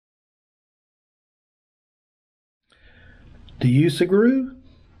Do you Sugru?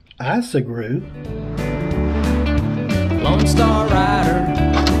 I Sugru. Lone Star Rider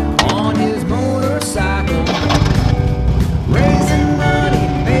on his motorcycle, raising money,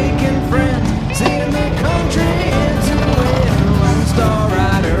 making friends, seeing the country into it. Lone Star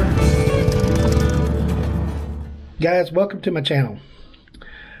Rider. Guys, welcome to my channel.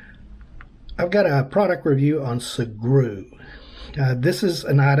 I've got a product review on Sugru. This is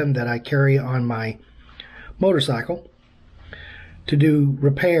an item that I carry on my motorcycle to do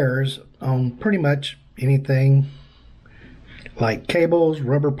repairs on pretty much anything like cables,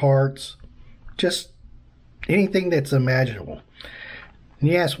 rubber parts, just anything that's imaginable. And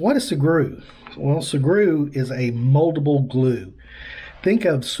you ask, what is Sugru? Well, Sugru is a moldable glue. Think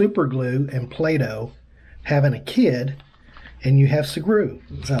of super glue and Play-Doh having a kid, and you have Sugru.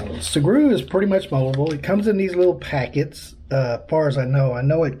 So Sugru is pretty much moldable. It comes in these little packets. As far as I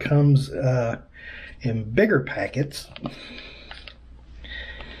know it comes in bigger packets.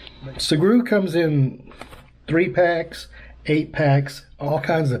 Sugru comes in 3-packs, 8-packs, all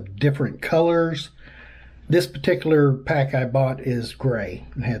kinds of different colors. This particular pack I bought is gray.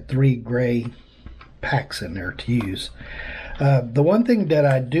 It had 3 gray packs in there to use. The one thing that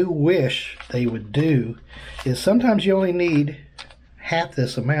I do wish they would do is sometimes you only need half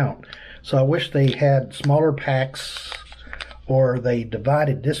this amount. So I wish they had smaller packs, or they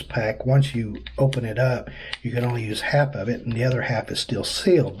divided this pack. Once you open it up, you can only use half of it and the other half is still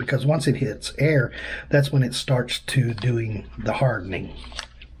sealed, because once it hits air, that's when it starts to doing the hardening.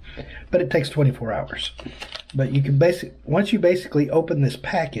 But it takes 24 hours. But you can once you basically open this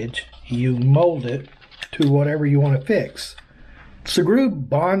package, you mold it to whatever you want to fix. Sugru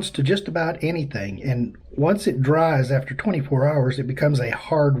bonds to just about anything, and once it dries after 24 hours, it becomes a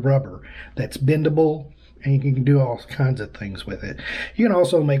hard rubber that's bendable, and you can do all kinds of things with it. You can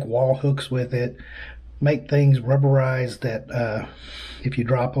also make wall hooks with it, make things rubberized that if you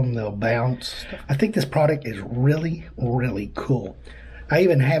drop them, they'll bounce. I think this product is really, really cool. I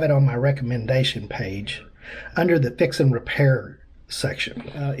even have it on my recommendation page under the fix and repair section.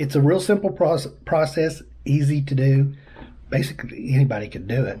 It's a real simple process, easy to do. Basically, anybody could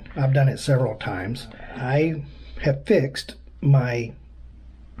do it. I've done it several times. I have fixed my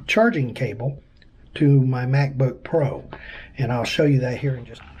charging cable to my MacBook Pro, and I'll show you that here in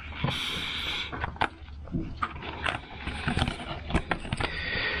just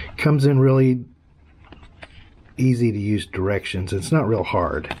comes in really easy to use directions. It's not real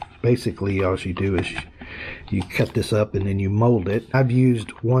hard. Basically, all you do is you cut this up and then you mold it. I've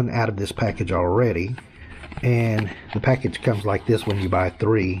used one out of this package already, and the package comes like this when you buy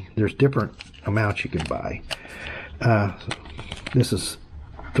 3. There's different amounts you can buy. This is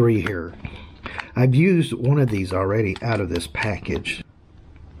 3 here. I've used one of these already out of this package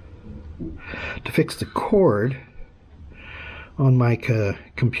to fix the cord on my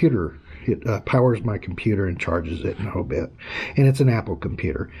computer. It powers my computer and charges it in a whole bit, and it's an Apple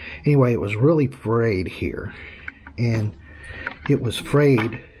computer. Anyway, it was really frayed here, and it was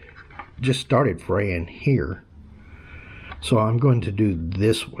frayed, just started fraying here. So I'm going to do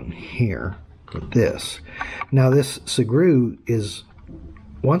this one here with this. Now this Sugru is,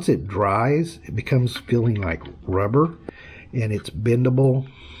 once it dries, it becomes feeling like rubber, and it's bendable,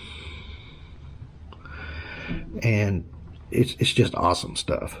 and it's just awesome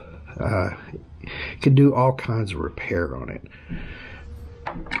stuff. You can do all kinds of repair on it.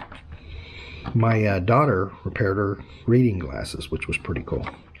 My daughter repaired her reading glasses, which was pretty cool.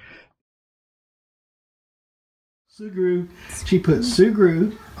 Sugru, she put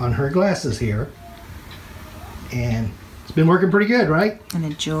Sugru on her glasses here, and it's been working pretty good, right? And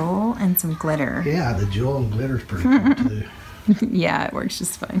a jewel and some glitter. Yeah, the jewel and glitter is pretty cool too. Yeah, it works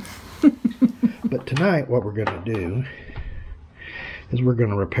just fine. But tonight what we're going to do is we're going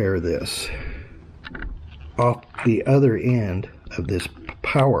to repair this off the other end of this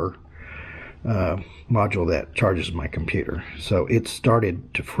power module that charges my computer. So it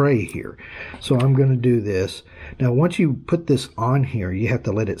started to fray here. So I'm going to do this. Now once you put this on here, you have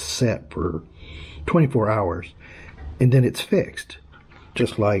to let it set for 24 hours. And then it's fixed,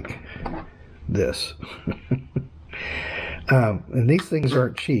 just like this. And these things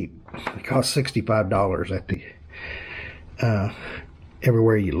aren't cheap. They cost $65 at the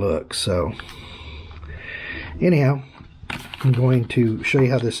everywhere you look. So anyhow, I'm going to show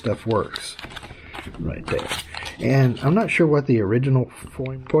you how this stuff works right there. And I'm not sure what the original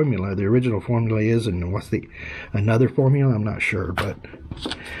formula is, and what's the another formula. I'm not sure, but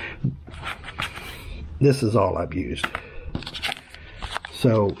this is all I've used.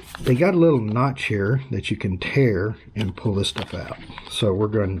 So they got a little notch here that you can tear and pull this stuff out. So we're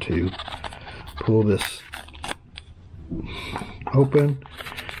going to pull this open,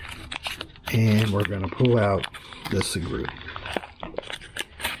 and we're going to pull out the Sugru.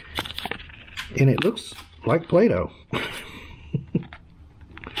 And it looks like Play-Doh.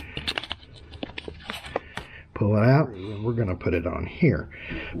 Pull it out, and we're going to put it on here.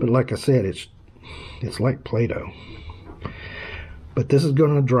 But like I said, it's like Play-Doh. But this is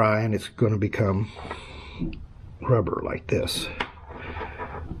going to dry, and it's going to become rubber like this.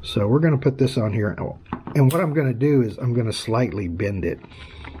 So we're going to put this on here, and what I'm going to do is I'm going to slightly bend it.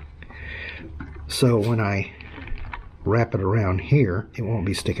 So when I wrap it around here, it won't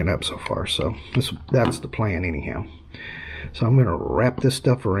be sticking up so far. So that's the plan anyhow. So I'm going to wrap this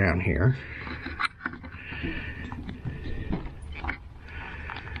stuff around here.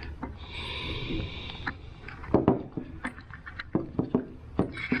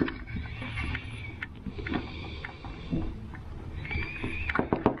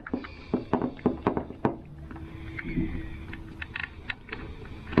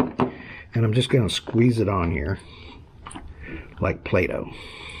 And I'm just going to squeeze it on here like Play-Doh.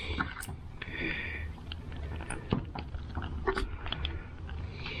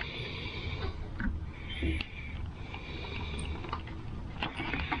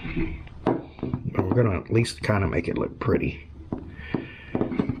 But we're going to at least kind of make it look pretty.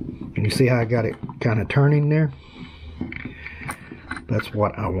 And you see how I got it kind of turning there? That's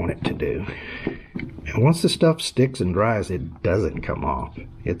what I want it to do. And once the stuff sticks and dries, it doesn't come off.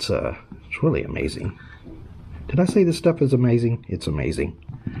 It's really amazing. Did I say this stuff is amazing? It's amazing.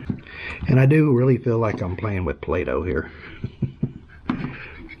 And I do really feel like I'm playing with Play-Doh here.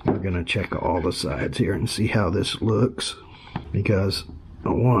 We're going to check all the sides here and see how this looks, because I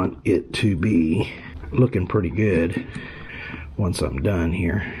want it to be looking pretty good once I'm done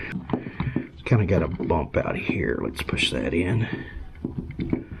here. It's kind of got a bump out here. Let's push that in.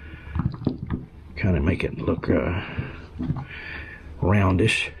 Kind of make it look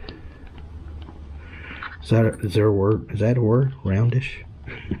roundish. Is there a word? Is that a word? Roundish?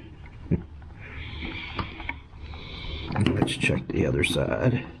 Let's check the other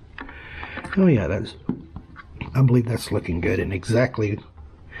side. Oh yeah, I believe that's looking good and exactly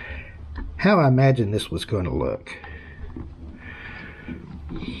how I imagined this was going to look.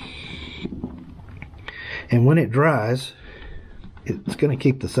 And when it dries, it's going to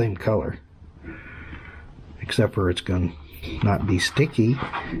keep the same color, except for it's going to not be sticky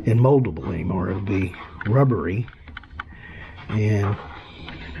and moldable anymore. It'll be rubbery and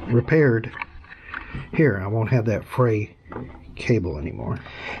repaired. Here, I won't have that fray cable anymore.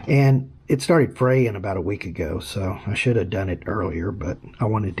 And it started fraying about a week ago, so I should have done it earlier, but I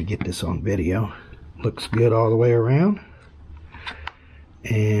wanted to get this on video. Looks good all the way around.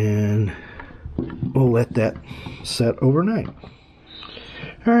 And we'll let that set overnight.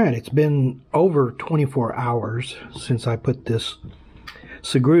 Alright, it's been over 24 hours since I put this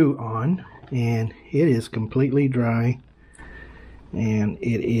Sugru on, and it is completely dry, and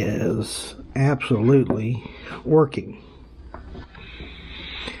it is absolutely working.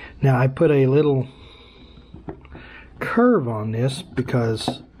 Now I put a little curve on this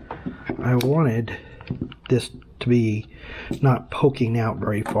because I wanted this to be not poking out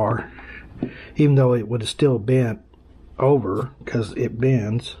very far, even though it would have still bent over because it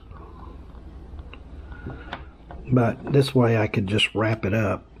bends. But this way I could just wrap it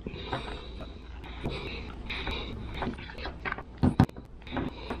up.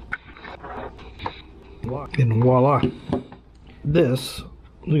 And voila, this is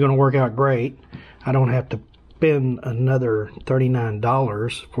going to work out great. I don't have to spend another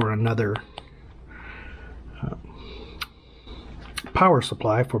 $39 for another power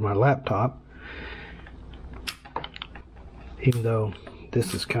supply for my laptop, even though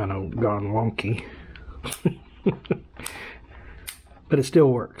this is kind of gone wonky. But it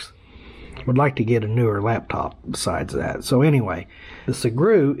still works. Would like to get a newer laptop besides that. So anyway, the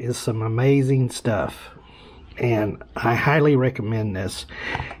Sugru is some amazing stuff, and I highly recommend this.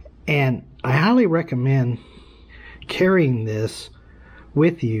 And I highly recommend carrying this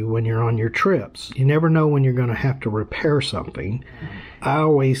with you when you're on your trips. You never know when you're going to have to repair something. I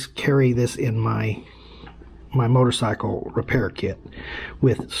always carry this in my motorcycle repair kit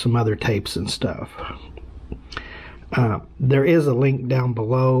with some other tapes and stuff. There is a link down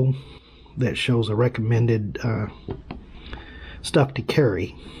below that shows a recommended stuff to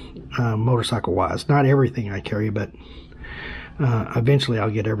carry motorcycle wise. Not everything I carry, but eventually I'll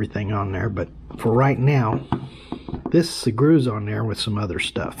get everything on there. But for right now, this Sugru's on there with some other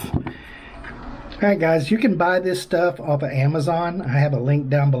stuff. Alright guys, you can buy this stuff off of Amazon. I have a link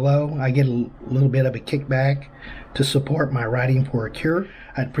down below. I get a little bit of a kickback to support my Riding for a Cure.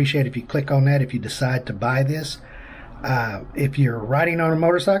 I'd appreciate if you click on that if you decide to buy this. If you're riding on a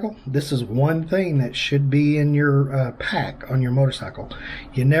motorcycle, this is one thing that should be in your pack on your motorcycle.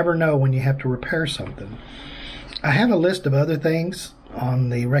 You never know when you have to repair something. I have a list of other things on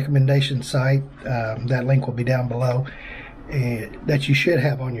the recommendation site. That link will be down below, that you should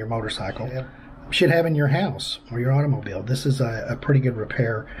have on your motorcycle. Should have in your house or your automobile. This is a pretty good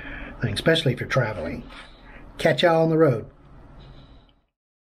repair thing, especially if you're traveling. Catch y'all on the road.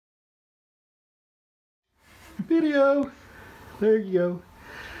 Video. There you go.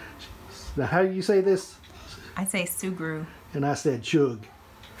 Now, how do you say this? I say Sugru. And I said Shug.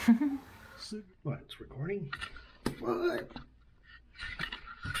 What? It's recording? What?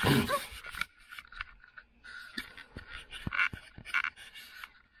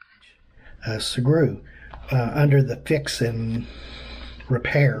 Sugru under the fix and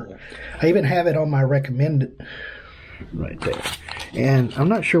repair. I even have it on my recommended right there. And I'm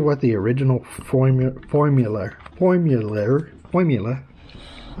not sure what the original formula. What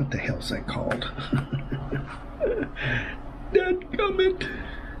the hell's that called? Dadgummit.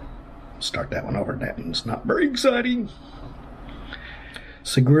 Start that one over. That one's not very exciting.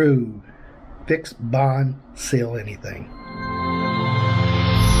 Sugru. Fix, bond, seal anything.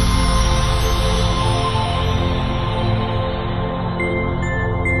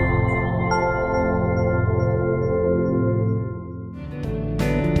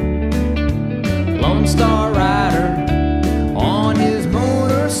 Lone Star Ride.